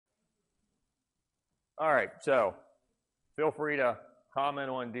All right, so feel free to comment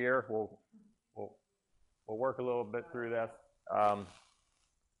on deer. We'll work a little bit through this.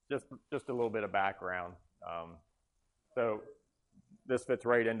 Just a little bit of background. So this fits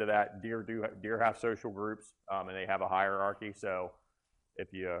right into that. Deer have social groups, and they have a hierarchy. So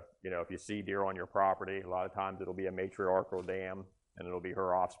if you see deer on your property, a lot of times it'll be a matriarchal dam, and it'll be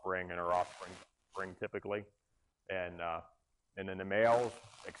her offspring and her offspring typically, and then the males,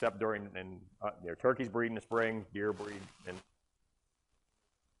 except during turkeys breed in the spring, deer breed in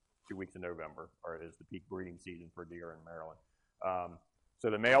 2 weeks in November, or is the peak breeding season for deer in Maryland. So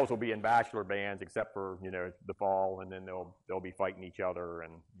the males will be in bachelor bands, except for the fall, and then they'll be fighting each other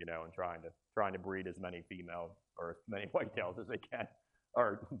and and trying to breed as many females or as many whitetails as they can,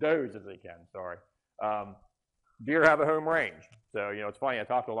 or does as they can. Sorry. Deer have a home range, so it's funny. I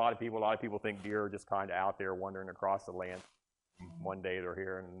talk to a lot of people. A lot of people think deer are just kind of out there wandering across the land. One day they're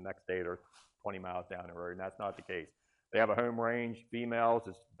here, and the next day they're 20 miles down the road, and that's not the case. They have a home range. Females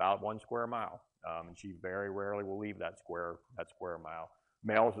is about 1 square mile, and she very rarely will leave that square mile.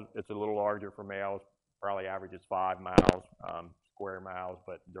 Males, it's a little larger for males. Probably averages 5 miles, square miles,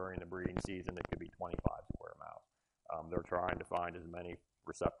 but during the breeding season, it could be 25 square miles. They're trying to find as many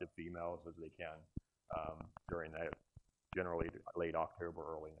receptive females as they can during that, generally late October,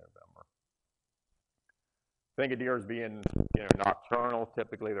 early November. Think of deer as being, nocturnal.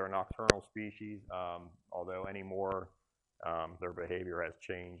 Typically, they're a nocturnal species, although anymore their behavior has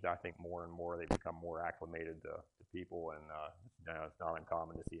changed. I think more and more they become more acclimated to people, and it's not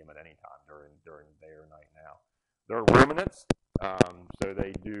uncommon to see them at any time during the day or night now. They're ruminants, so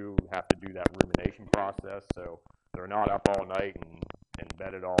they do have to do that rumination process. So they're not up all night and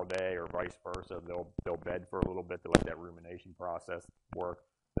bedded all day, or vice versa. They'll bed for a little bit to let that rumination process work.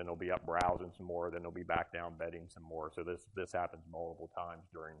 Then they'll be up browsing some more. Then they'll be back down bedding some more. So this happens multiple times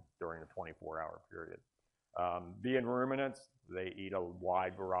during a 24-hour period. Being ruminants, they eat a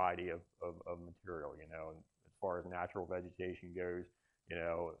wide variety of material. As far as natural vegetation goes,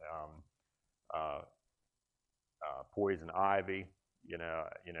 poison ivy.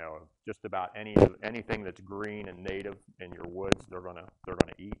 Just about anything that's green and native in your woods, they're gonna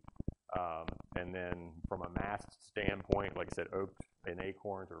eat. And then from a mast standpoint, like I said, oaks and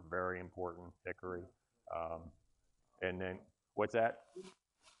acorns are very important. Hickory, and then what's that?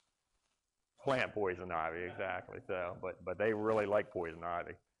 Plant poison ivy, exactly. So, but they really like poison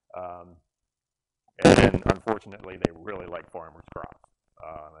ivy, and then unfortunately they really like farmers' crops,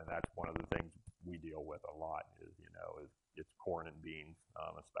 and that's one of the things we deal with a lot. Is it's corn and beans,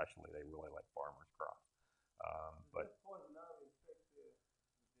 especially. They really like farmers' crops, but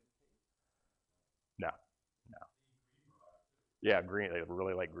no. Yeah, green. They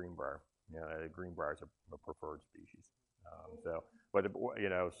really like greenbrier. Greenbrier is a preferred species.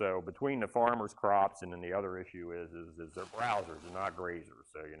 So between the farmers' crops and then the other issue is they're browsers and not grazers.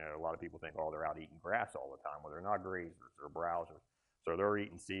 So a lot of people think, oh, they're out eating grass all the time. Well, they're not grazers. They're browsers. So they're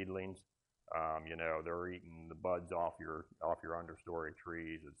eating seedlings. They're eating the buds off your understory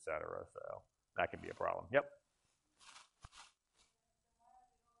trees, etc. So that can be a problem. Yep.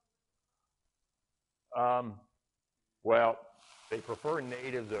 Well, they prefer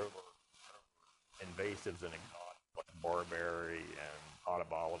natives over invasives and exotic, like barberry and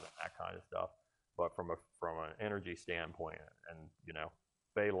audubon and that kind of stuff. But from an energy standpoint, and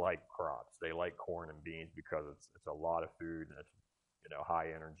they like crops. They like corn and beans because it's a lot of food, and it's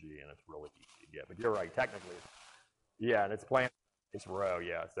high energy, and it's really easy to get. But you're right, technically, and it's plant, it's row,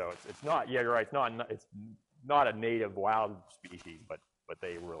 So it's not. Yeah, you're right. It's not a native wild species, but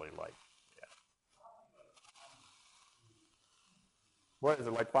they really like. What is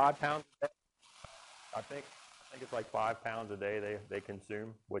it, like 5 pounds a day? I think it's like 5 pounds a day they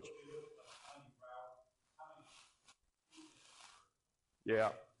consume, which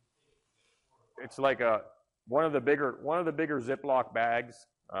it's like one of the bigger Ziploc bags,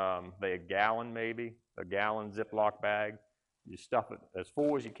 a gallon Ziploc bag. You stuff it as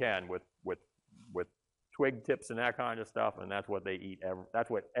full as you can with twig tips and that kind of stuff, and that's what they eat. That's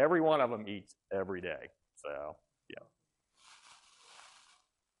what every one of them eats every day. So yeah.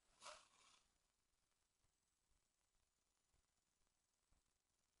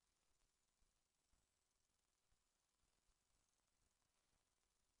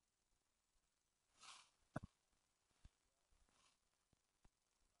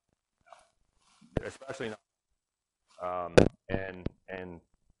 Especially and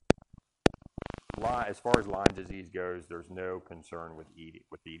as far as Lyme disease goes, there's no concern with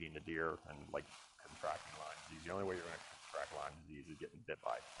eating the deer and like contracting Lyme disease. The only way you're going to contract Lyme disease is getting bit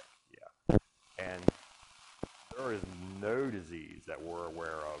by a tick. And there is no disease that we're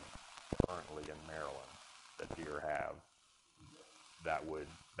aware of currently in Maryland that deer have that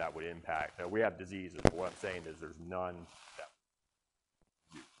would impact. Now, we have diseases. What I'm saying is there's none that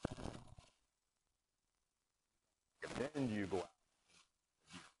recommend you go out,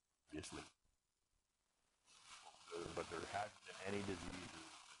 obviously, but there hasn't been any diseases.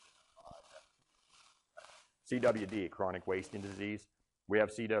 CWD, chronic wasting disease. We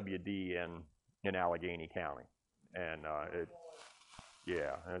have CWD in Allegheny County, and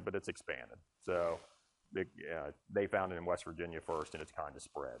but it's expanded. So they found it in West Virginia first, and it's kind of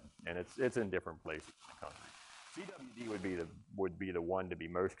spread, and it's in different places in the country. CWD would be the one to be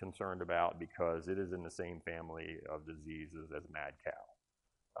most concerned about because it is in the same family of diseases as mad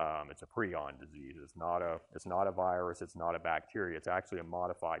cow. It's a prion disease. It's not a virus. It's not a bacteria. It's actually a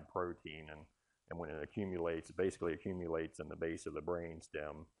modified protein, and when it accumulates, it basically accumulates in the base of the brain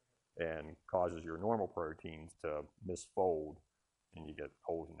stem and causes your normal proteins to misfold, and you get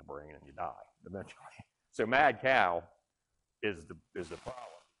holes in the brain and you die eventually. So mad cow is the problem.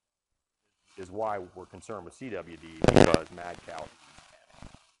 Is why we're concerned with CWD, because mad cow is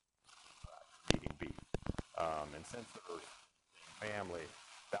eating beef, and since they're family,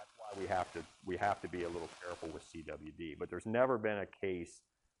 that's why we have to be a little careful with CWD. But there's never been a case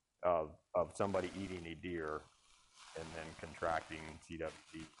of somebody eating a deer and then contracting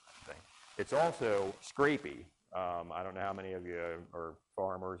CWD. It's also scrapie. I don't know how many of you are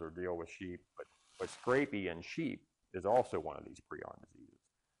farmers or deal with sheep, but scrapie in sheep is also one of these prion diseases.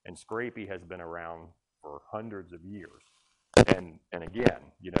 And scrapie has been around for hundreds of years. And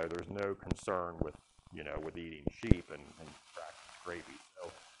again, there's no concern with eating sheep and tracking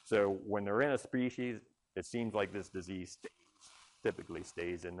scrapie. So when they're in a species, it seems like this disease typically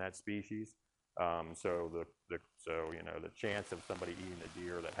stays in that species. So the chance of somebody eating a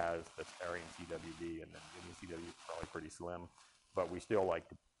deer that's carrying CWD and then getting CWD is probably pretty slim. But we still like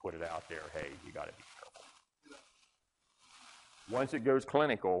to put it out there. Hey, you got to be careful. Once it goes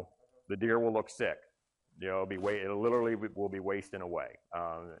clinical, the deer will look sick. It literally will be wasting away,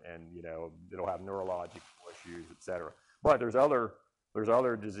 and it'll have neurological issues, etc. But there's other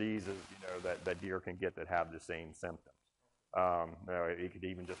diseases that deer can get that have the same symptoms. It could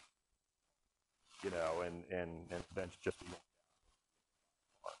even just and then just be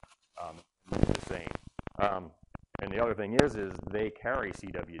the same. And the other thing is they carry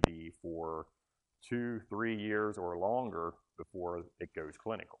CWD for 2-3 years or longer before it goes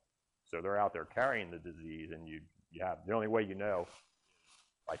clinical. So they're out there carrying the disease, and you have the only way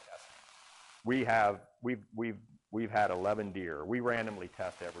by testing. We've had 11 deer. We randomly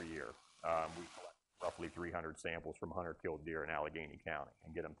test every year. We collect roughly 300 samples from hunter-killed deer in Allegheny County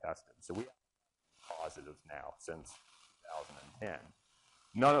and get them tested. So we have positives now since 2010.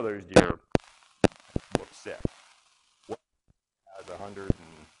 None of those deer look sick.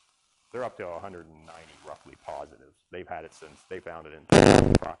 They're up to 190 roughly positives. They've had it since they found it in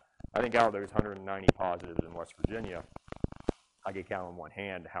 2005. I think out of those 190 positives in West Virginia, I could count on one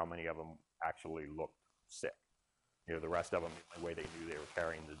hand how many of them actually looked sick. The rest of them, the only way they knew they were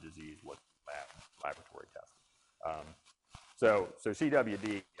carrying the disease was laboratory testing. So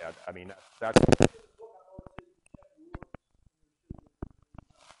CWD, yeah, I mean that's.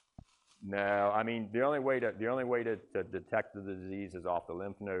 No, I mean the only way to detect the disease is off the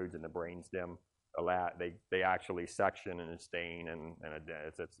lymph nodes and the brainstem. They actually section and stain, and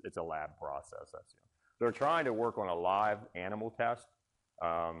it's a lab process. They're trying to work on a live animal test,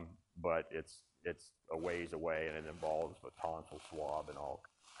 but it's a ways away, and it involves a tonsil swab and all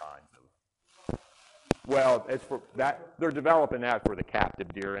kinds of. Well, it's for that they're developing that for the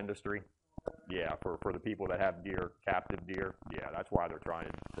captive deer industry. Yeah, for the people that have captive deer. Yeah, that's why they're trying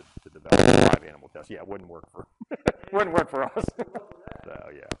to develop a live animal test. Yeah, it wouldn't work for us. So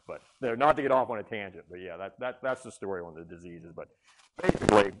yeah, but not to get off on a tangent, but yeah, that's the story on the diseases. But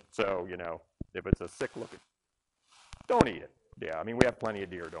basically, so if it's a sick looking, don't eat it. Yeah, I mean we have plenty of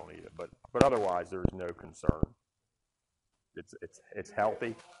deer, don't eat it. But otherwise, there's no concern. It's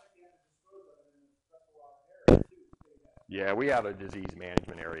healthy. Yeah, we have a disease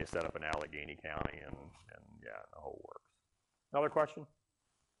management area set up in Allegheny County, and yeah, the whole works. Another question?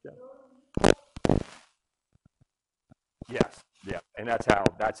 Yeah. Yes, yeah, and that's how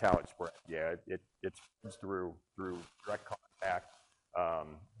it spread. Yeah, it spreads through direct contact,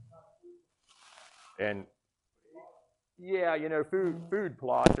 and yeah, food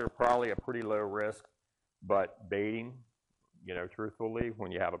plots are probably a pretty low risk, but baiting. Truthfully,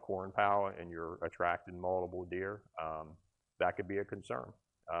 when you have a corn pal and you're attracting multiple deer, that could be a concern.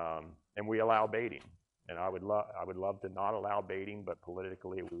 And we allow baiting, and I would love to not allow baiting, but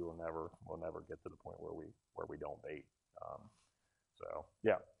politically, we'll never get to the point where we don't bait. So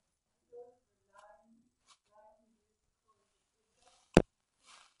yeah.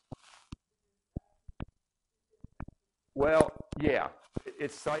 Well, yeah,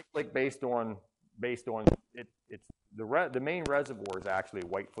 it's cyclic based on it. It's the main reservoir is actually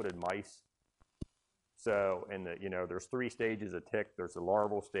white-footed mice. So, and there's 3 stages of tick. There's the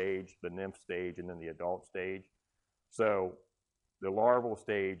larval stage, the nymph stage, and then the adult stage. So, the larval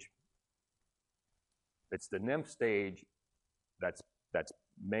stage, it's the nymph stage that's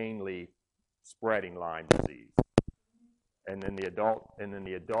mainly spreading Lyme disease, and then the adult,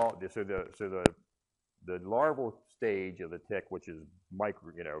 the larval stage of the tick, which is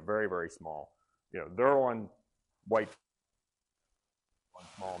micro, very very small, they're on white on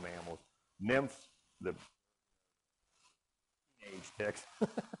small mammals. Nymphs, the teenage ticks,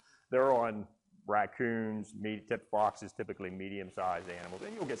 they're on raccoons, tip foxes, typically medium-sized animals,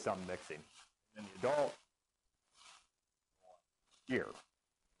 and you'll get some mixing. And the adult, deer.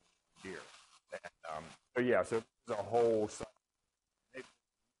 And, so yeah, so there's a whole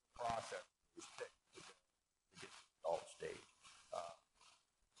process to get to the adult stage.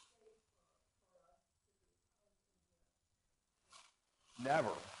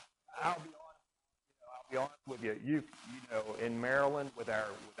 Never. I'll be honest with you. You know, in Maryland with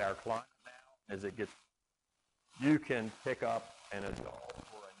our climate now, as it gets, you can pick up an adult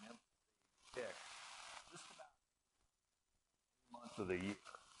or a nymph tick just about months of the year.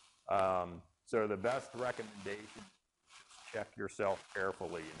 So the best recommendation is just check yourself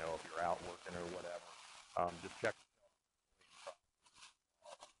carefully. If you're out working or whatever, just check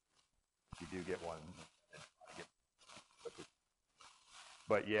if you do get one.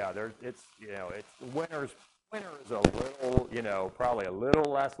 But yeah, it's winter is a little, probably a little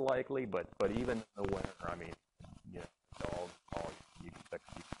less likely, but even in the winter, I mean, all you can fix.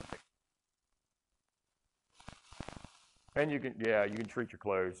 And you can treat your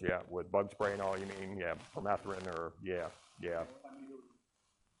clothes, with bug spray and all. You mean, permethrin or yeah.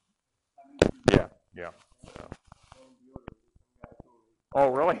 So. Oh,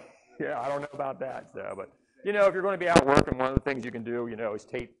 really? Yeah, I don't know about that. So, but if you're going to be out working, one of the things you can do, is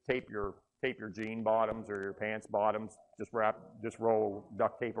tape your jean bottoms or your pants bottoms. Just roll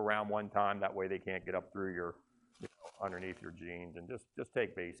duct tape around one time. That way they can't get up through your, underneath your jeans, and just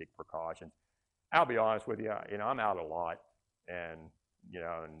take basic precautions. I'll be honest with you, I'm out a lot, and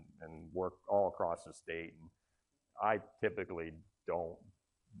and work all across the state, and I typically don't,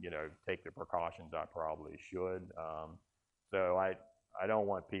 take the precautions I probably should. So I don't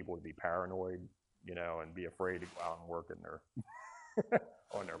want people to be paranoid, and be afraid to go out and work in their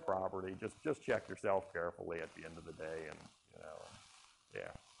on their property. Just check yourself carefully at the end of the day, and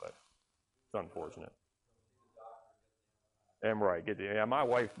but it's unfortunate. And right, my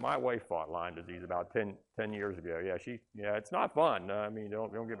wife fought Lyme disease about 10 years ago. Yeah, it's not fun. I mean,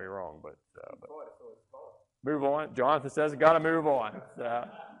 don't get me wrong, but move on. Jonathan says, got to move on.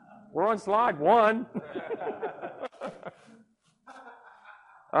 We're on slide 1.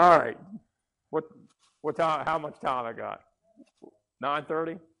 All right. What time? How much time I got?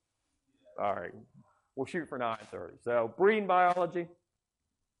 9:30. All right. We'll shoot for 9:30. So breeding biology.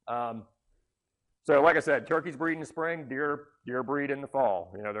 So like I said, turkeys breed in the spring, deer breed in the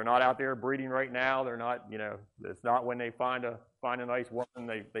fall. They're not out there breeding right now. They're not. It's not when they find a nice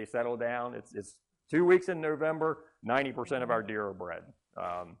woman they settle down. It's 2 weeks in November. 90% of our deer are bred,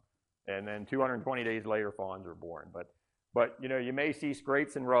 and then 220 days later, fawns are born. But you may see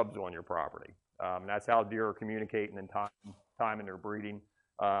scrapes and rubs on your property. That's how deer are communicating and timing their breeding.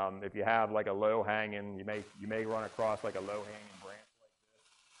 If you have like a low hanging, you may run across like a low hanging branch like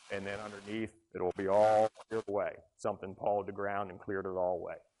this, and then underneath it'll be all cleared away. Something pawed the ground and cleared it all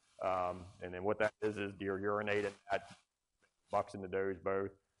away. And then what that is deer urinating that, bucks and the does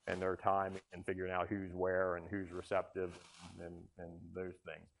both, and their timing and figuring out who's where and who's receptive and those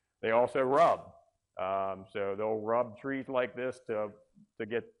things. They also rub. So they'll rub trees like this to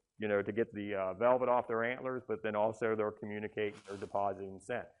get the velvet off their antlers, but then also they're communicating, they're depositing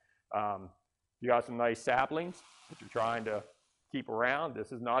scent. You got some nice saplings that you're trying to keep around.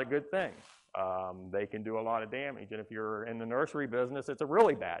 This is not a good thing. They can do a lot of damage, and if you're in the nursery business, it's a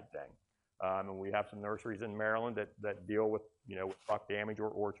really bad thing. And we have some nurseries in Maryland that deal with with buck damage, or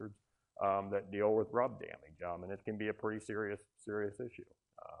orchards that deal with rub damage, and it can be a pretty serious issue.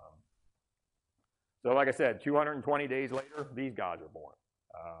 So like I said, 220 days later, these guys are born.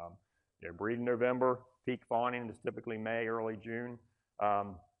 They breed in November. Peak fawning is typically May, early June.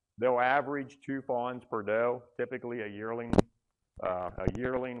 They'll average 2 fawns per doe. Typically a yearling,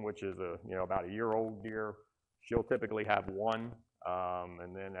 which is about a year-old deer, she'll typically have 1.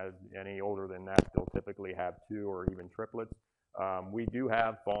 And then as any older than that, they'll typically have 2 or even triplets. We do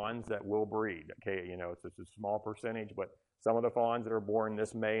have fawns that will breed. Okay, it's a small percentage, but some of the fawns that are born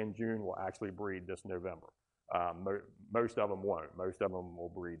this May and June will actually breed this November. Most of them won't. Most of them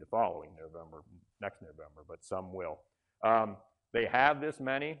will breed the following November, next November, but some will. They have this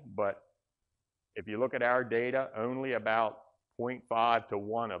many, but if you look at our data, only about 0.5 to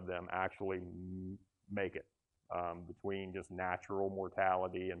 1 of them actually make it between just natural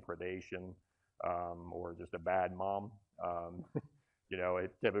mortality and predation or just a bad mom. You know,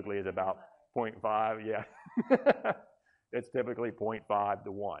 it typically is about 0.5, yeah. It's typically 0.5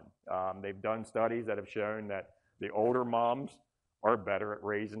 to 1. They've done studies that have shown that the older moms are better at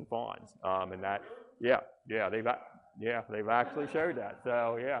raising fawns, and that, they've actually showed that.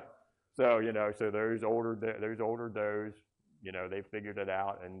 So yeah, so you know, so those older does, you know, they figured it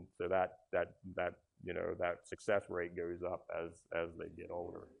out, and so that you know, that success rate goes up as they get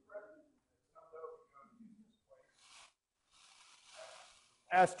older.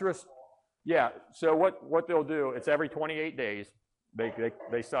 Estrus, yeah. So what they'll do? It's every 28 days.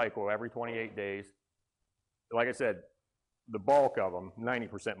 They cycle every 28 days. Like I said, the bulk of them,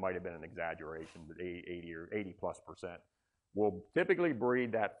 90% might have been an exaggeration, but 80 or 80+% will typically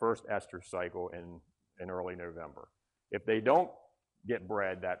breed that first estrus cycle in early November. If they don't get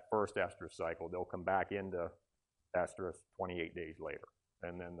bred that first estrus cycle, they'll come back into estrus 28 days later,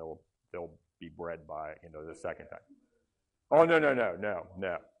 and then they'll be bred by, you know, the second time. Oh no.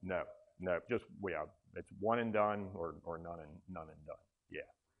 Just it's one and done or none and done.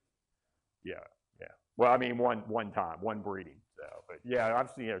 Yeah. Well, I mean one time, one breeding. So, but yeah, I've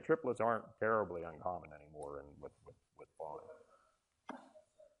seen, you know, triplets aren't terribly uncommon anymore with fawn.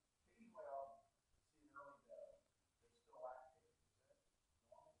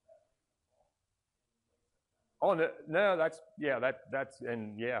 Oh no, that's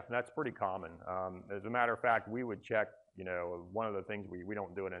pretty common. As a matter of fact, we would check. You know, one of the things we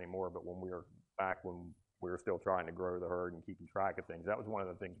don't do it anymore, but when we were still trying to grow the herd and keeping track of things, that was one of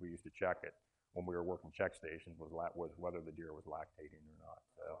the things we used to check it when we were working check stations was whether the deer was lactating or not.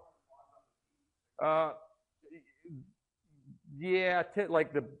 So, yeah,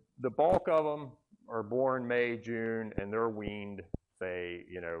 like the bulk of them are born May, June, and they're weaned, say,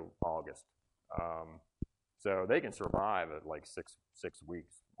 you know, August. So they can survive at like six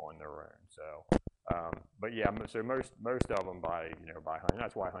weeks on their own. So, but yeah, so most of them by hunting.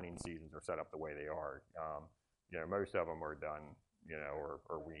 That's why hunting seasons are set up the way they are. You know, most of them are done, you know,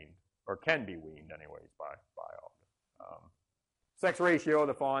 or weaned, or can be weaned anyways by August. Sex ratio of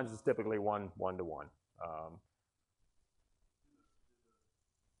the fawns is typically 1 to 1.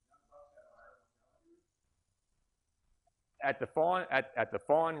 At the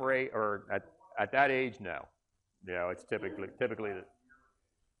fawn rate, or at that age, no. You know, it's typically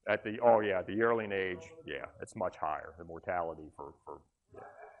at the yearling age, yeah, it's much higher. The mortality for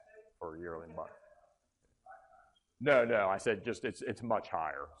yearling buck. No, I said just it's much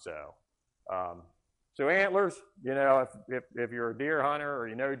higher. So antlers, you know, if you're a deer hunter or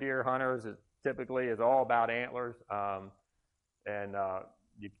you know deer hunters, it typically is all about antlers, and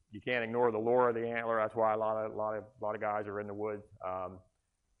you can't ignore the lure of the antler. That's why a lot of guys are in the woods.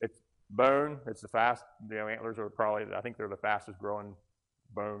 It's bone. It's the fast. You know, antlers are probably, I think they're the fastest growing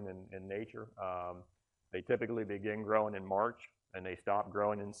bone in nature. They typically begin growing in March and they stop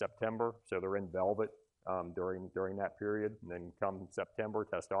growing in September. So they're in velvet during that period. And then come September,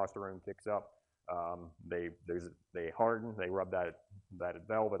 testosterone kicks up. They harden. They rub that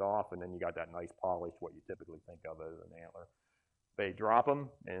velvet off, and then you got that nice polish, what you typically think of as an antler. They drop them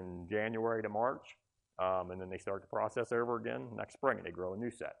in January to March, and then they start the process over again next spring, and they grow a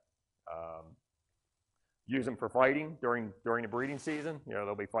new set. Use them for fighting during the breeding season. You know,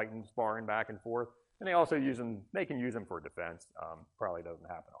 they'll be fighting, sparring back and forth, and they also use them. They can use them for defense. Probably doesn't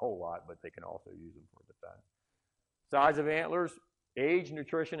happen a whole lot, but they can also use them for defense. Size of antlers, age,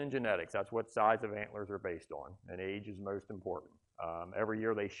 nutrition, and genetics. That's what size of antlers are based on, and age is most important. Every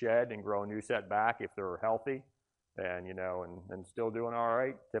year they shed and grow a new set back if they're healthy. And, you know, and still doing all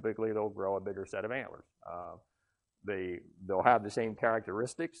right, typically they'll grow a bigger set of antlers. They'll have the same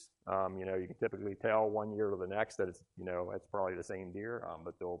characteristics. You know, you can typically tell 1 year to the next that it's, you know, it's probably the same deer,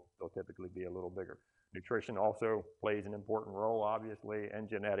 but they'll typically be a little bigger. Nutrition also plays an important role, obviously, and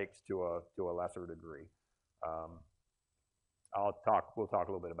genetics to a lesser degree. We'll talk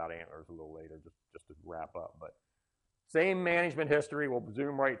a little bit about antlers a little later, just to wrap up. But same management history. We'll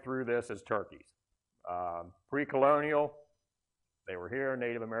zoom right through this as turkeys. Pre-colonial, they were here.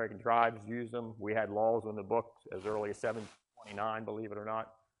 Native American tribes used them. We had laws in the book as early as 1729, believe it or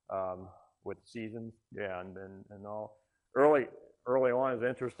not, with seasons. Yeah, and all. Early on is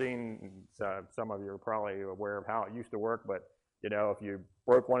interesting. Some of you are probably aware of how it used to work, but you know, if you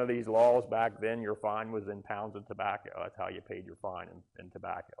broke one of these laws back then, your fine was in pounds of tobacco. That's how you paid your fine in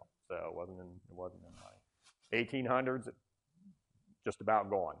tobacco. So it wasn't in money. 1800s, just about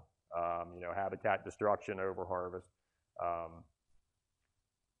gone. Habitat destruction over harvest.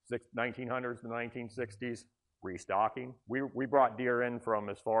 1900s to 1960s, restocking. We brought deer in from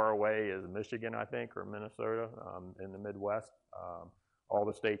as far away as Michigan, I think, or Minnesota, in the Midwest. All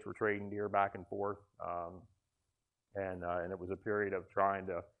the states were trading deer back and forth, and it was a period of trying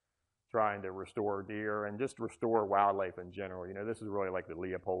to restore deer and just restore wildlife in general. This is really like the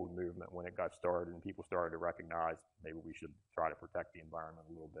Leopold movement when it got started, and people started to recognize maybe we should try to protect the environment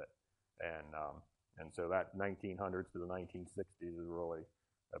a little bit. And so that 1900s to the 1960s is really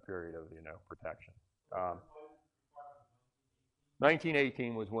a period of protection.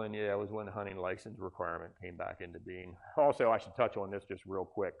 1918 was when the hunting license requirement came back into being. Also, I should touch on this just real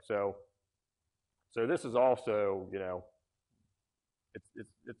quick. So this is also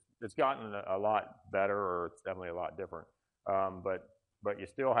it's gotten a lot better, or it's definitely a lot different. But you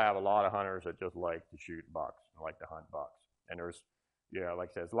still have a lot of hunters that just like to shoot bucks and like to hunt bucks. And there's like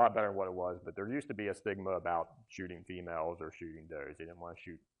I said, it's a lot better than what it was, but there used to be a stigma about shooting females or shooting does. They didn't want to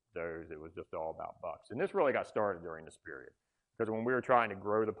shoot does. It was just all about bucks. And this really got started during this period. Because when we were trying to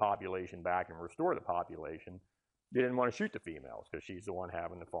grow the population back and restore the population, they didn't want to shoot the females because she's the one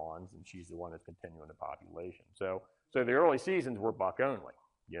having the fawns and she's the one that's continuing the population. So the early seasons were buck only.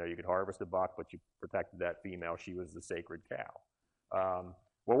 You could harvest a buck, but you protected that female. She was the sacred cow.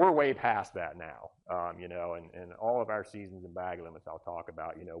 Well, we're way past that now, and all of our seasons and bag limits I'll talk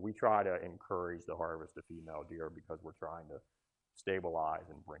about, we try to encourage the harvest of female deer because we're trying to stabilize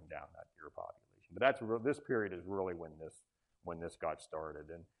and bring down that deer population. But this period is really when this got started.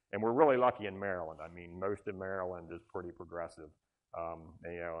 And we're really lucky in Maryland. I mean, most of Maryland is pretty progressive,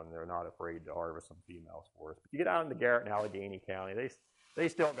 and they're not afraid to harvest some females for us. But you get out into Garrett and Allegheny County, they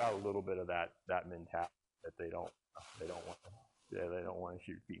still got a little bit of that mentality that they don't want to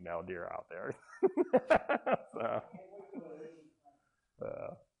shoot female deer out there.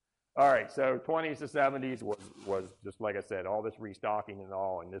 All right, so 20s to 70s was just like I said, all this restocking and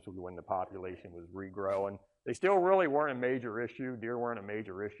all, and this was when the population was regrowing. They still really weren't a major issue. Deer weren't a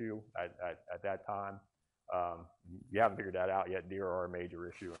major issue at that time. You haven't figured that out yet. Deer are a major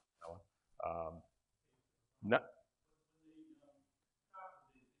issue.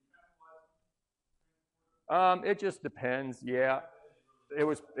 It just depends. Yeah, it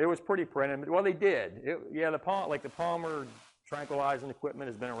was pretty primitive. Well, they did. The Palmer tranquilizing equipment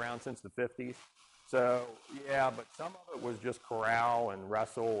has been around since the 50s. So yeah, but some of it was just corral and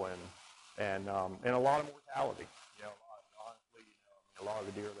wrestle and a lot of mortality. Honestly, a lot of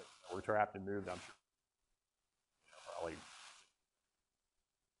the deer that were trapped and moved, I'm sure, probably.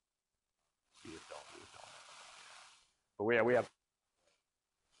 But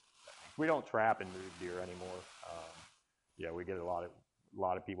we don't trap and move deer anymore. We get a lot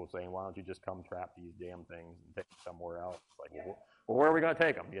of people saying, "Why don't you just come trap these damn things and take them somewhere else?" It's like, well, where are we going to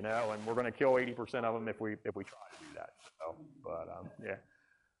take them? And we're going to kill 80% of them if we try to do that.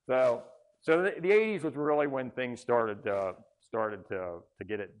 So the 80s was really when things started to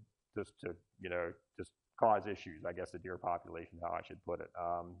get it just cause issues. I guess the deer population, how I should put it,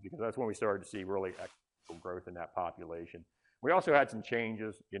 because that's when we started to see really exponential growth in that population. We also had some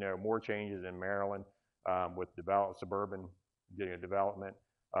changes, more changes in Maryland with suburban development.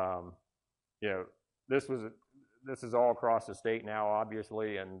 This is all across the state now,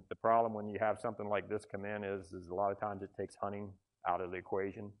 obviously, and the problem when you have something like this come in is a lot of times it takes hunting out of the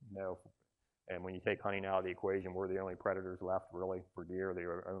equation, and when you take hunting out of the equation, we're the only predators left really for deer. They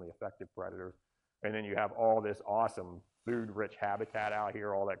are only effective predators. And then you have all this awesome food-rich habitat out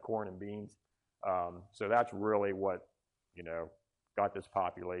here, all that corn and beans. So that's really what got this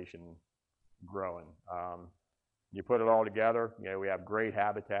population growing. You put it all together, we have great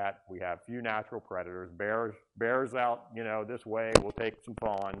habitat. We have few natural predators. Bears out, this way will take some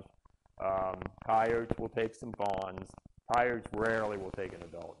fawns. Coyotes will take some fawns. Coyotes rarely will take an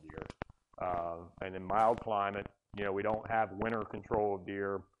adult deer. And in mild climate, we don't have winter control of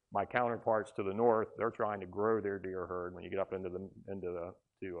deer. My counterparts to the north, they're trying to grow their deer herd. When you get up into the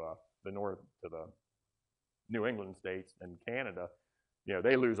north, to the New England states and Canada,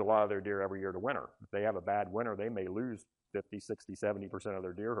 they lose a lot of their deer every year to winter. If they have a bad winter, they may lose 50, 60, 70% of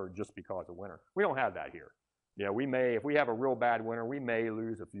their deer herd just because of winter. We don't have that here. If we have a real bad winter, we may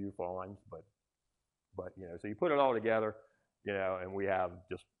lose a few fawns, but so you put it all together, and we have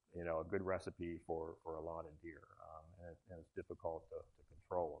just, a good recipe for a lot of deer, and it's difficult to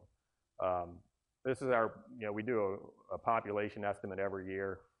control them. This is we do a population estimate every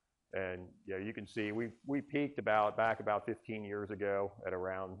year. And you can see we peaked back about 15 years ago at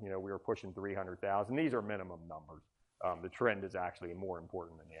around, we were pushing 300,000. These are minimum numbers. The trend is actually more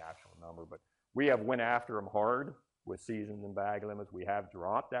important than the actual number. But We have went after them hard with seasons and bag limits. We have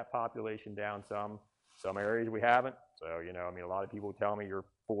dropped that population down some. Some areas we haven't. So, you know, I mean, a lot of people tell me you're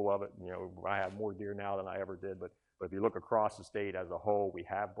full of it. You know, I have more deer now than I ever did. But if you look across the state as a whole, we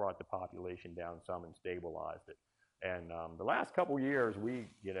have brought the population down some and stabilized it. And the last couple of years, we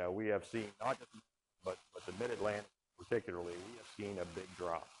have seen, not just, but the Mid-Atlantic particularly, we have seen a big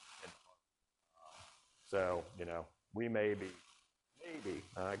drop. So, you know, we maybe,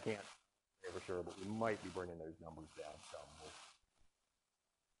 I can't say for sure, but we might be bringing those numbers down some.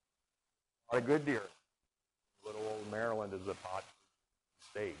 A lot of good deer. Little old Maryland is a pot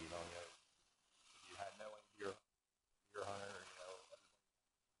state, you know. If you had no deer hunter,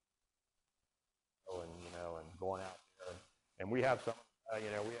 and going out there, and we have some, we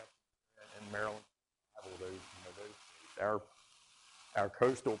have in Maryland, our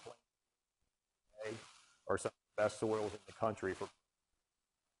coastal plains are some of the best soils in the country for,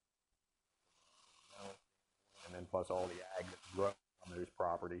 and then plus all the ag that's grown on those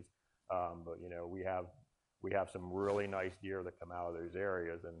properties. But you know, we have some really nice deer that come out of those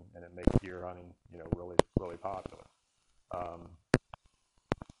areas, and it makes deer hunting, you know, really popular.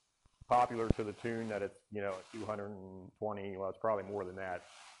 Popular to the tune that it's, you know, 220. Well, it's probably more than that.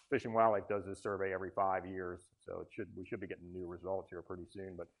 Fish and Wildlife does this survey every 5 years, so we should be getting new results here pretty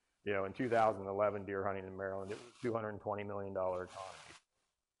soon. But you know, in 2011, deer hunting in Maryland, it was a $220 million economy.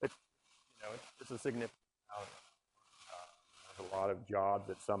 It's a significant amount. There's a lot of jobs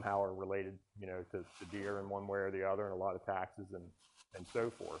that somehow are related, you know, to deer in one way or the other, and a lot of taxes and so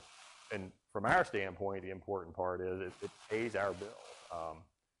forth. And from our standpoint, the important part is it pays our bills.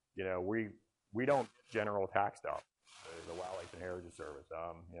 You know, we don't get general tax dollars. The Wildlife and Heritage Service.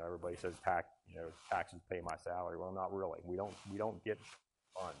 You know, everybody says taxes pay my salary. Well, not really. We don't get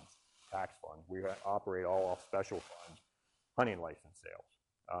funds, tax funds. We operate all off special funds, hunting license sales.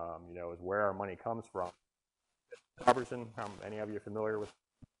 You know, is where our money comes from. Robertson, any of you familiar with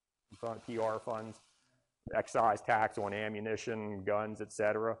PR funds? Excise tax on ammunition, guns,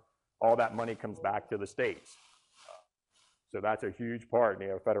 etc. All that money comes back to the states. So that's a huge part. You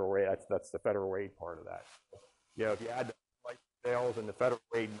know, federal aid. That's the federal aid part of that. You know, if you add the license sales and the federal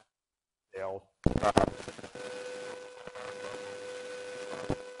aid sales,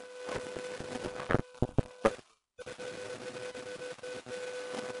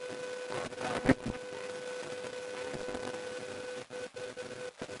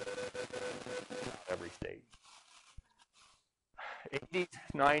 every state. 80s,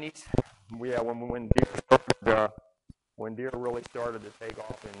 90s, when deer really started to take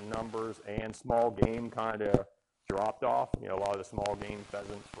off in numbers and small game kind of dropped off. You know, a lot of the small game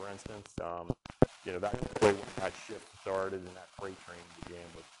pheasants, for instance. You know, that's really when that shift started and that freight train began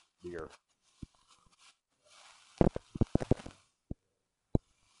with deer.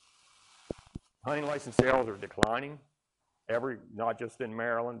 Hunting license sales are declining. Not just in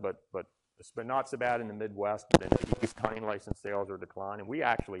Maryland, but not so bad in the Midwest. But in the East, hunting license sales are declining. We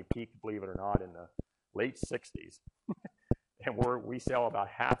actually peaked, believe it or not, in the late 60s. And we sell about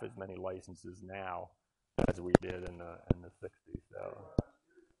half as many licenses now as we did in the 60s.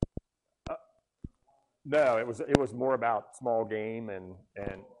 So, no, it was more about small game and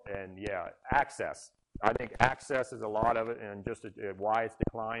yeah, access. I think access is a lot of it, and just why it's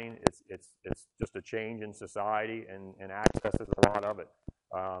declining. It's just a change in society, and access is a lot of it.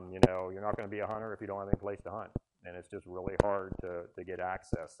 You know, you're not going to be a hunter if you don't have any place to hunt, and it's just really hard to get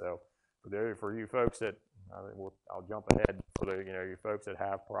access. So for you folks that I'll jump ahead, for you folks that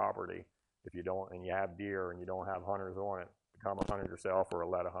have property, if you don't, and you have deer and you don't have hunters on it, become a hunter yourself or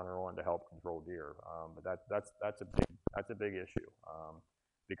let a hunter on to help control deer. But that's a big issue,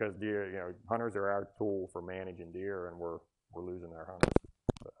 because deer, hunters are our tool for managing deer, and we're losing our hunters.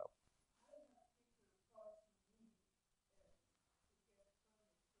 So.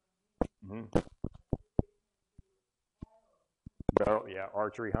 Mm-hmm. Bow, yeah,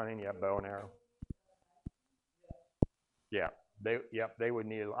 archery hunting, yeah, bow and arrow. Yeah, they would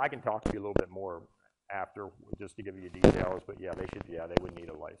need. I can talk to you a little bit more after, just to give you details, but yeah, they would need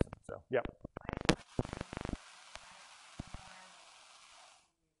a license. So, yep.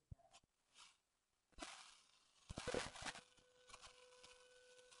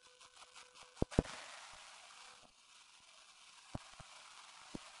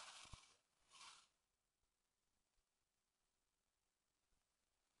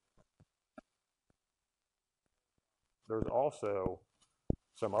 There's also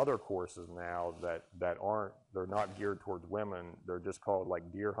some other courses now that aren't, they're not geared towards women. They're just called like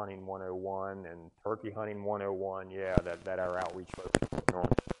Deer Hunting 101 and Turkey Hunting 101. Yeah, that our outreach folks are on.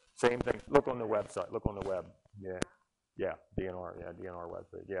 Same thing. Look on the website. Look on the web. Yeah. Yeah, DNR. Yeah, DNR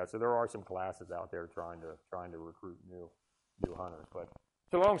website. Yeah, so there are some classes out there trying to recruit new hunters. But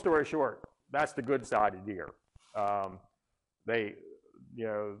so long story short, that's the good side of deer. They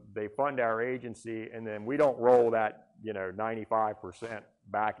they fund our agency, and then we don't roll that 95%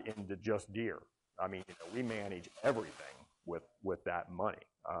 back into just deer. I mean, we manage everything with that money.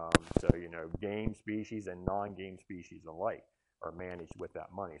 So game species and non-game species alike are managed with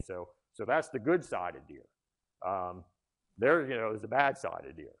that money. So that's the good side of deer. There's the bad side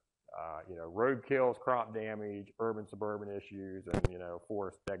of deer. Road kills, crop damage, urban suburban issues, and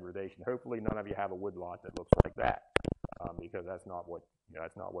forest degradation. Hopefully, none of you have a woodlot that looks like that, because that's not what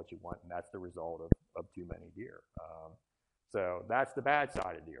you want, and that's the result of too many deer. So that's the bad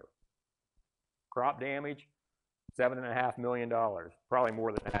side of deer. Crop damage, $7.5 million, probably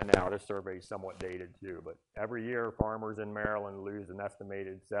more than that now. This survey is somewhat dated too, but every year farmers in Maryland lose an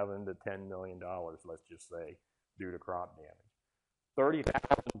estimated $7 to $10 million, let's just say, due to crop damage. 30,000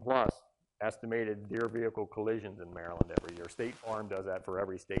 plus estimated deer vehicle collisions in Maryland every year. State Farm does that for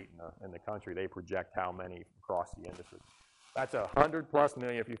every state in the country. They project how many across the industry. That's 100 plus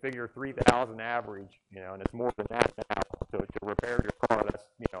million. If you figure 3,000 average, and it's more than that now. So to repair your car, that's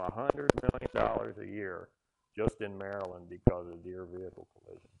 $100 million a year just in Maryland because of deer vehicle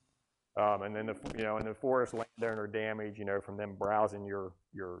collision. And then the forest landowner damage, from them browsing your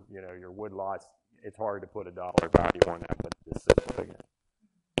woodlots, it's hard to put a dollar value on that, but it's significant.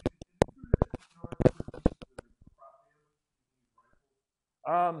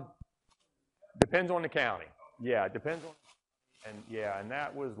 Depends on the county. Yeah, it depends on. And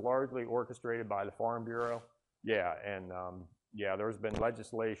that was largely orchestrated by the Farm Bureau. Yeah, and there's been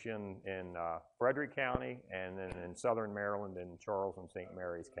legislation in Frederick County and then in southern Maryland in Charles and St.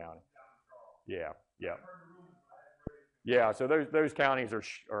 Mary's County. Yeah. So those counties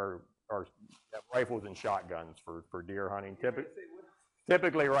are have rifles and shotguns for deer hunting.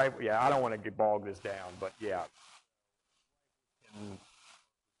 Typically, rifle. Yeah, I don't want to bog this down, but yeah, and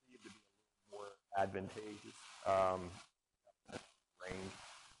perceived to be a little more advantageous. Range.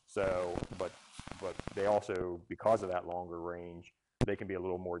 So, but they also, because of that longer range, they can be a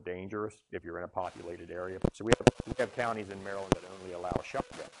little more dangerous if you're in a populated area. So we have counties in Maryland that only allow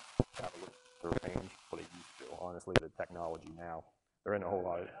shotguns to have a little range. What they used to. Honestly, the technology now, they're in a whole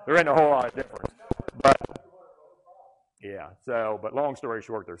lot of difference. But yeah. So, but long story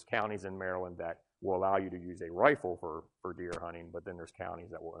short, there's counties in Maryland that will allow you to use a rifle for deer hunting, but then there's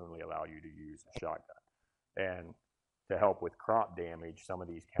counties that will only allow you to use a shotgun. And to help with crop damage, some of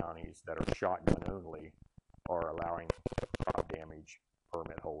these counties that are shotgun only are allowing crop damage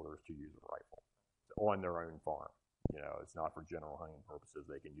permit holders to use a rifle on their own farm. It's not for general hunting purposes.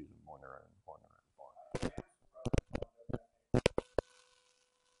 They can use them on their own farm.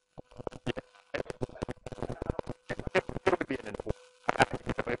 It would be an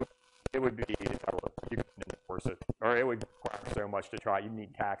enforcement. It would be you can enforce it, or it would require so much to try. You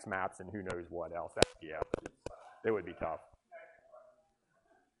need tax maps and who knows what else. It would be tough.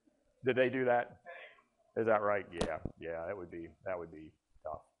 Did they do that? Is that right? Yeah. That would be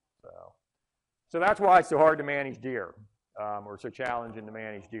tough. So that's why it's so hard to manage deer, or so challenging to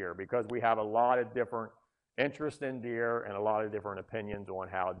manage deer, because we have a lot of different interests in deer and a lot of different opinions on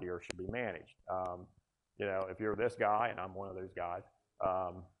how deer should be managed. If you're this guy, and I'm one of those guys,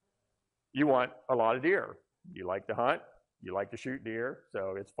 you want a lot of deer. You like to hunt. You like to shoot deer,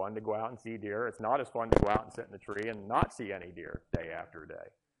 so it's fun to go out and see deer. It's not as fun to go out and sit in the tree and not see any deer day after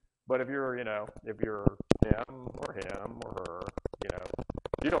day. But if you're him or her,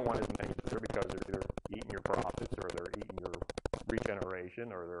 you don't want as many deer because they're either eating your profits or they're eating your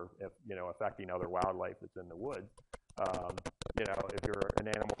regeneration or they're affecting other wildlife that's in the woods. If you're an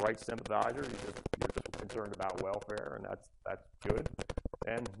animal rights sympathizer, you're just concerned about welfare, and that's good.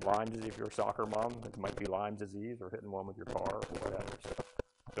 And Lyme disease, if you're a soccer mom, it might be Lyme disease or hitting one with your car or whatever.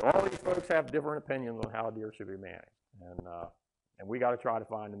 So all these folks have different opinions on how deer should be managed, and we got to try to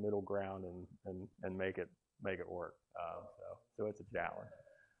find the middle ground and make it work. So it's a challenge.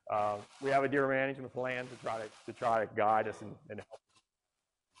 We have a deer management plan to try to guide us and help.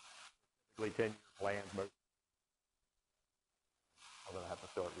 Typically 10-year plans. I'm gonna have to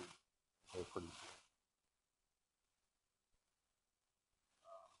start reading pretty soon.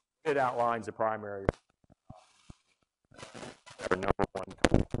 It outlines the primary number one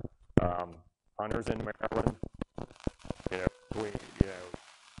hunters in Maryland.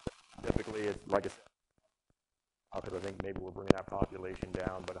 Typically it's like I said, because I think maybe we're bringing that population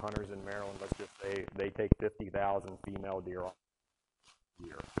down. But hunters in Maryland, let's just say they take 50,000 female deer off a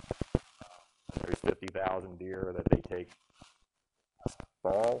year. There's 50,000 deer that they take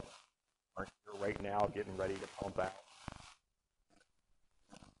fall, aren't here right now, getting ready to pump out.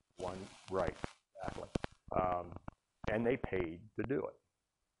 one, right, exactly. And they paid to do it.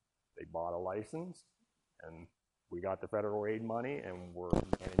 They bought a license, and we got the federal aid money, and we're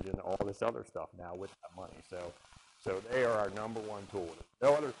managing all this other stuff now with that money. So they are our #1 tool. There's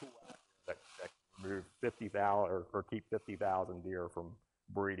no other tool out there that can remove 50,000 or keep 50,000 deer from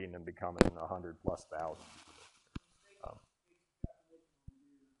breeding and becoming 100+ thousand.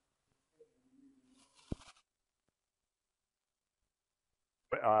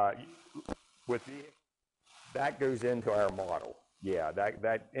 With that goes into our model. Yeah,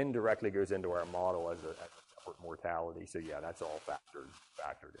 that indirectly goes into our model as a separate mortality. So yeah, that's all factored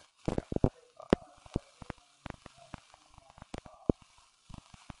in. Yeah.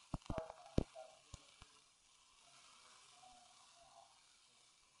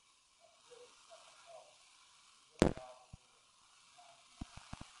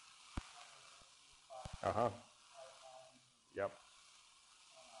 Uh-huh. Yep.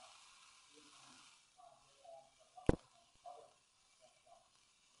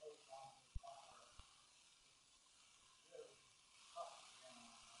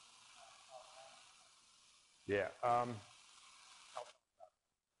 Yeah.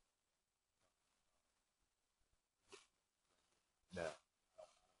 No.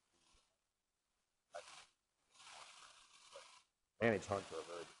 Managed hunts are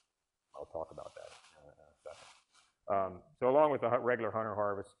very good. I'll talk about that in a second. So along with the regular hunter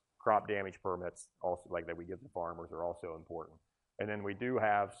harvest, crop damage permits, also like that we give to farmers, are also important. And then we do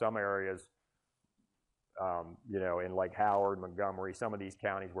have some areas, in like Howard, Montgomery, some of these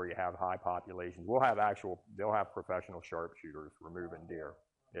counties where you have high populations, they'll have professional sharpshooters removing deer.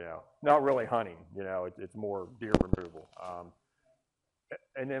 Not really hunting. It's more deer removal.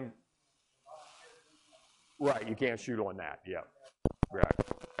 And then, right, you can't shoot on that. Yeah, right.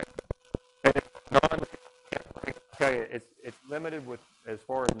 And it's limited with as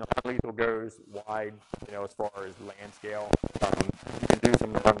far as non-lethal goes, wide. As far as land scale, you can do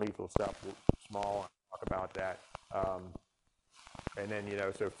some non-lethal stuff, small. I'll talk about that. And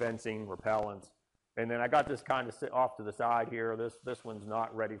then so fencing, repellents, and then I got this kind of off to the side here. This one's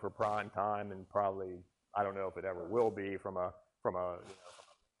not ready for prime time, and probably I don't know if it ever will be from a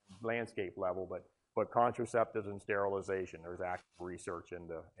landscape level, but contraceptives and sterilization. There's active research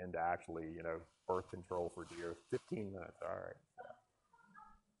into actually birth control for deer. 15 minutes, all right.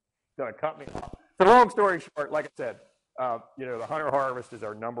 Gonna cut me off. So long story short, like I said, the hunter harvest is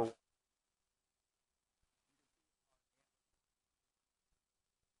our #1.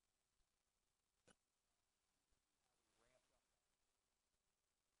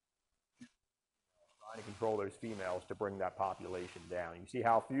 Trying to control those females to bring that population down. You see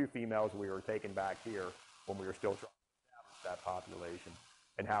how few females we were taking back here when we were still trying to establish that population,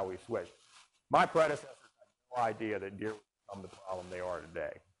 and how we switched. My predecessors had no idea that deer would become the problem they are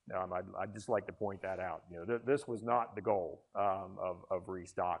today. I'd just like to point that out. This was not the goal of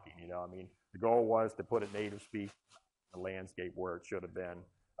restocking. The goal was to put a native species in the landscape where it should have been,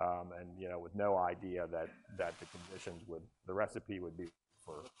 and with no idea that the conditions the recipe would be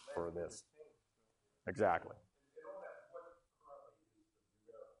for this. Exactly.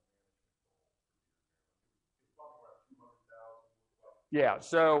 Yeah.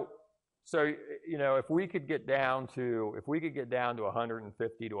 So if we could get down to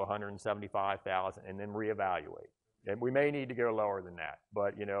 150 to 175,000 and then reevaluate, and we may need to go lower than that,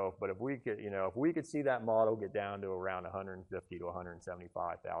 but if we could see that model get down to around 150 to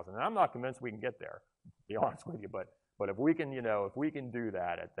 175,000, and I'm not convinced we can get there, to be honest with you, but if we can do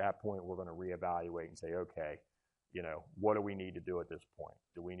that, at that point we're going to reevaluate and say, okay, what do we need to do at this point?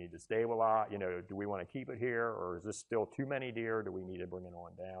 Do we need to stabilize? Do we want to keep it here, or is this still too many deer? Do we need to bring it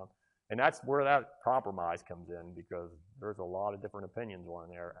on down? And that's where that compromise comes in, because there's a lot of different opinions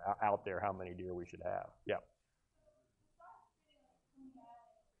out there how many deer we should have. Yeah.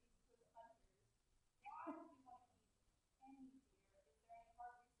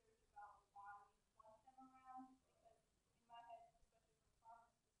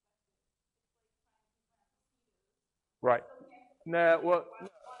 Right. No, well,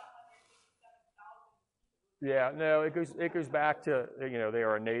 yeah, no, it goes back to, they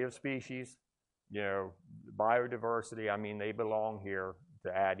are a native species, biodiversity. I mean, they belong here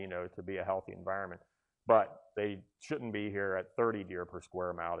to add, to be a healthy environment, but they shouldn't be here at 30 deer per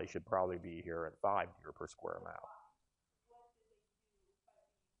square mile. They should probably be here at 5 deer per square mile.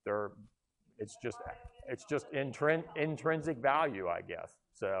 It's just intrinsic value, I guess.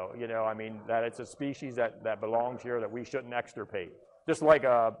 So, that it's a species that belongs here that we shouldn't extirpate. Just like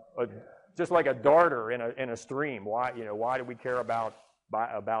a darter in a stream. Why do we care about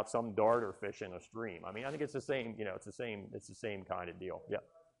some darter fish in a stream? I think it's the same, it's the same kind of deal. Yeah.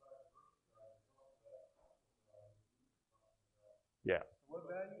 Yeah.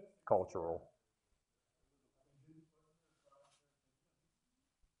 Cultural.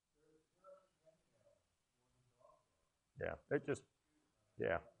 Yeah. It just,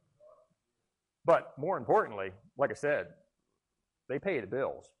 yeah. But more importantly, like I said, they pay the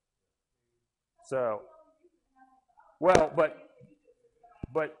bills. So, well,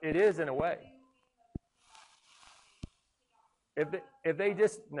 but it is in a way. If they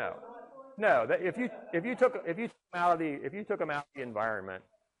just no that if you took them out of the if you took them out of the environment,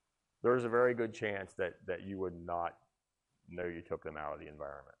 there's a very good chance that you would not know you took them out of the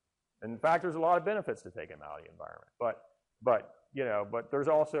environment. In fact, there's a lot of benefits to taking them out of the environment, but there's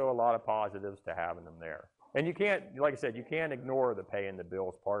also a lot of positives to having them there. And you can't, like I said, you can't ignore the paying the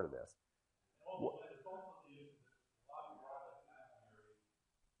bills part of this.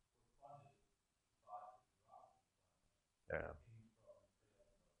 Yeah.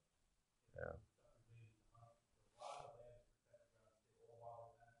 Yeah.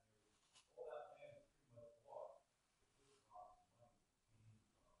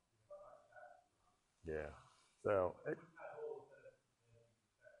 Yeah. So,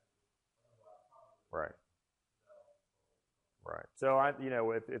 right. Right. So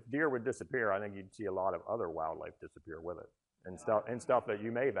if deer would disappear, I think you'd see a lot of other wildlife disappear with it, and stuff that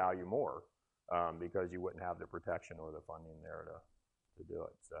you may value more, because you wouldn't have the protection or the funding there to do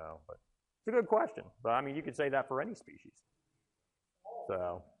it. So, but it's a good question. But I mean, you could say that for any species.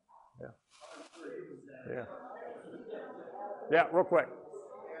 So, yeah, yeah, yeah. Real quick,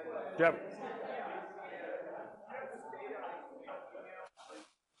 Jeff.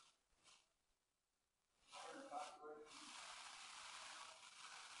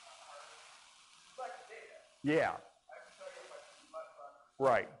 Yeah.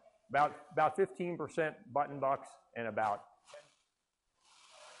 Right. About 15% button bucks and about.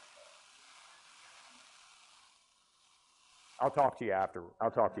 I'll talk to you after. I'll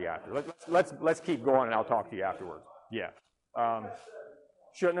talk to you after. Let's keep going, and I'll talk to you afterwards. Yeah.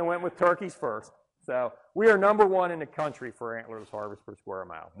 Shouldn't have went with turkeys first. So we are #1 in the country for antlerless harvest per square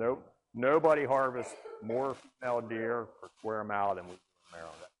mile. Nope. Nobody harvests more female deer per square mile than we do in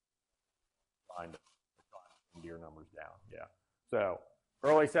Maryland. Find deer numbers down. Yeah. So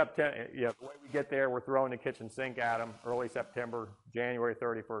early September. Yeah. The way we get there, we're throwing the kitchen sink at them. Early September, January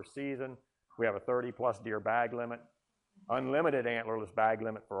 31st season. We have a 30+ deer bag limit. Unlimited antlerless bag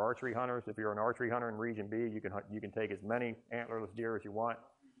limit for archery hunters. If you're an archery hunter in Region B, you can take as many antlerless deer as you want.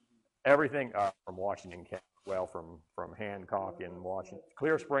 Everything from Washington County, well, from Hancock in Washington,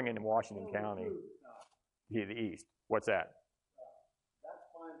 Clear Spring in Washington County, to the east. What's that? That's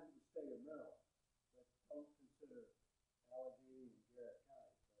fine for the state of Maryland, but don't consider Allegheny and Garrett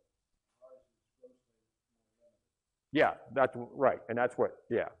County. But ours is grossly more limited. Yeah, that's right, and that's what.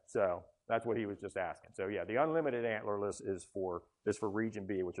 Yeah, so. That's what he was just asking. So yeah, the unlimited antlerless is for Region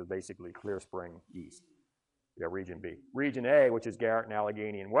B, which is basically Clear Spring East. Yeah, Region B. Region A, which is Garrett and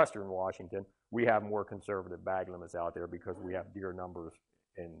Allegheny and Western Washington, we have more conservative bag limits out there because we have deer numbers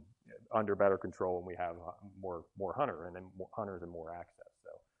under better control, and we have more hunters and more access.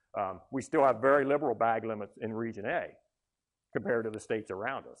 So we still have very liberal bag limits in Region A compared to the states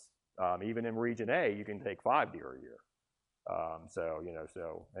around us. Even in Region A, you can take 5 deer a year.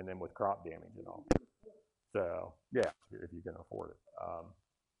 And then with crop damage and all. So, yeah, if you can afford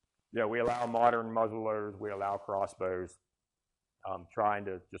it. We allow modern muzzleloaders, we allow crossbows. Trying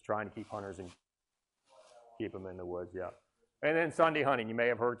to keep hunters and keep them in the woods, yeah. And then Sunday hunting. You may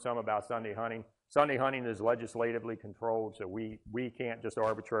have heard some about Sunday hunting. Sunday hunting is legislatively controlled, so we can't just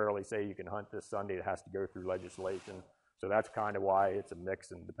arbitrarily say you can hunt this Sunday. It has to go through legislation. So that's kind of why it's a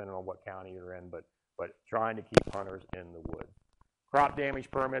mix, and depending on what county you're in, but trying to keep hunters in the woods. Crop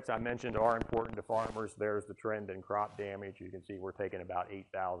damage permits, I mentioned, are important to farmers. There's the trend in crop damage. You can see we're taking about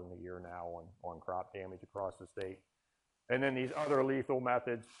 8,000 a year now on crop damage across the state. And then these other lethal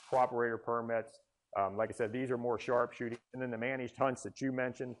methods, cooperator permits. Like I said, these are more sharpshooting. And then the managed hunts that you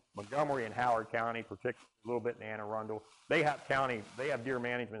mentioned, Montgomery and Howard County, particularly a little bit in Anne Arundel, they have deer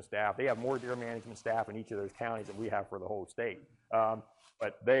management staff. They have more deer management staff in each of those counties than we have for the whole state.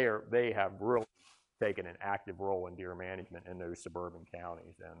 But they have really taken an active role in deer management in those suburban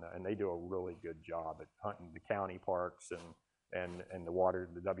counties, and they do a really good job at hunting the county parks and the water,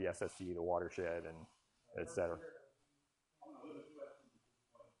 the WSSC, the watershed, and et cetera.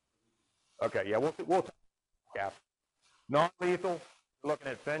 Okay, yeah, we'll talk after. Non-lethal, looking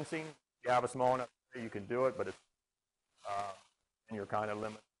at fencing. If you have a small enough area, you can do it, but it's and you're kind of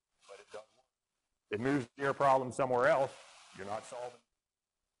limited. But it does work. It moves the deer problem somewhere else. You're not solving it,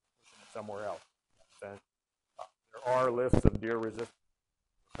 pushing it somewhere else. And, there are lists of deer resistant.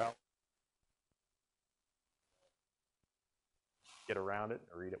 get around it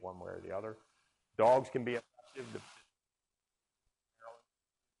or eat it one way or the other. Dogs can be effective.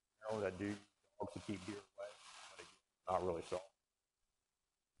 Maryland that do dogs to keep deer away, but again, not really so.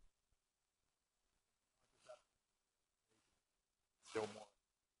 Still more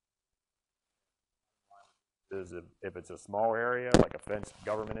is if it's a small area like a fenced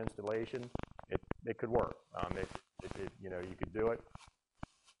government installation, it could work. You know, you could do it.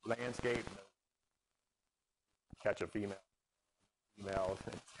 Landscape, catch a female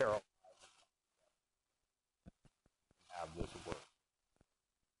and terrorize. Have this work.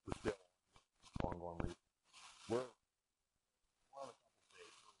 We're still ongoing research. We're one of the couple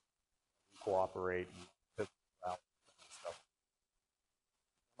states we cooperate and put out stuff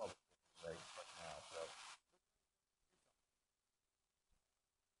right now. So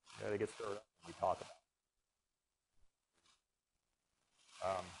yeah, they get stirred up when we talk about it.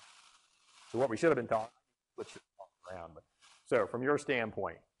 So what we should have been talking, let's just talk around. But so from your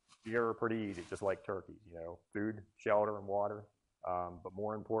standpoint, deer are pretty easy, just like turkeys. You know, food, shelter, and water. But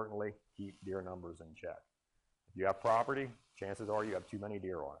more importantly, keep deer numbers in check. If you have property, chances are you have too many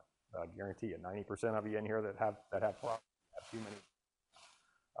deer on it. I guarantee you, 90% of you in here that have property have too many.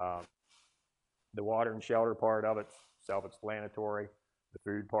 The water and shelter part of it's self-explanatory. The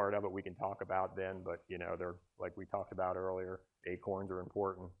food part of it we can talk about then, but you know, they're like we talked about earlier. Acorns are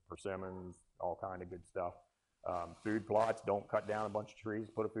important, persimmons, all kind of good stuff. Food plots, don't cut down a bunch of trees,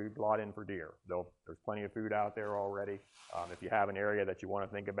 put a food plot in for deer. There's plenty of food out there already. If you have an area that you want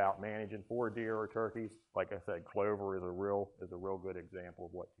to think about managing for deer or turkeys, like I said, clover is a real good example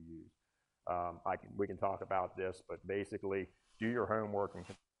of what to use. We can talk about this, but basically do your homework and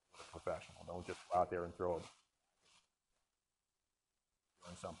consult with a professional. Don't just go out there and throw it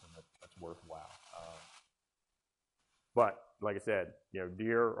on something that's worthwhile. But like I said, you know,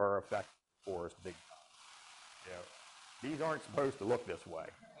 deer are effective for us big time. You know, these aren't supposed to look this way.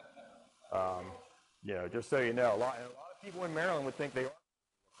 You know, just so you know, a lot of people in Maryland would think they are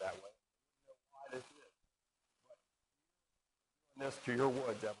that way. You know why this is. But doing this to your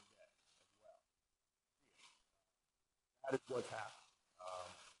woods every day as well. That is what's happening.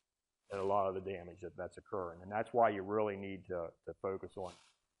 And a lot of the damage that's occurring. And that's why you really need to focus on.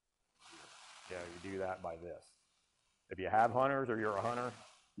 You know, you do that by this. If you have hunters or you're a hunter,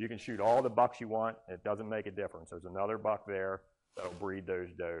 you can shoot all the bucks you want. It doesn't make a difference. There's another buck there that'll breed those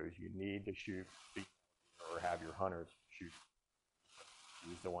does. You need to shoot or have your hunters shoot.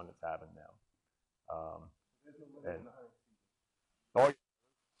 He's the one that's having them. Oh,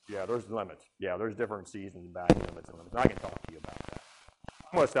 yeah, there's limits. Yeah, there's different seasons and back limits and limits. And I can talk to you about that.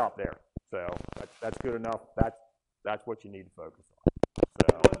 I'm going to stop there. So that's good enough. That's what you need to focus on.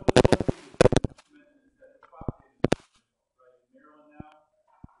 So.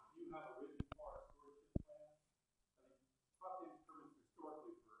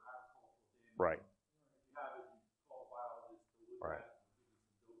 Right. Right.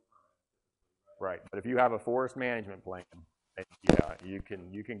 Right. But if you have a forest management plan, yeah, you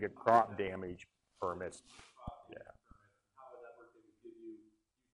can get crop damage permits. Yeah.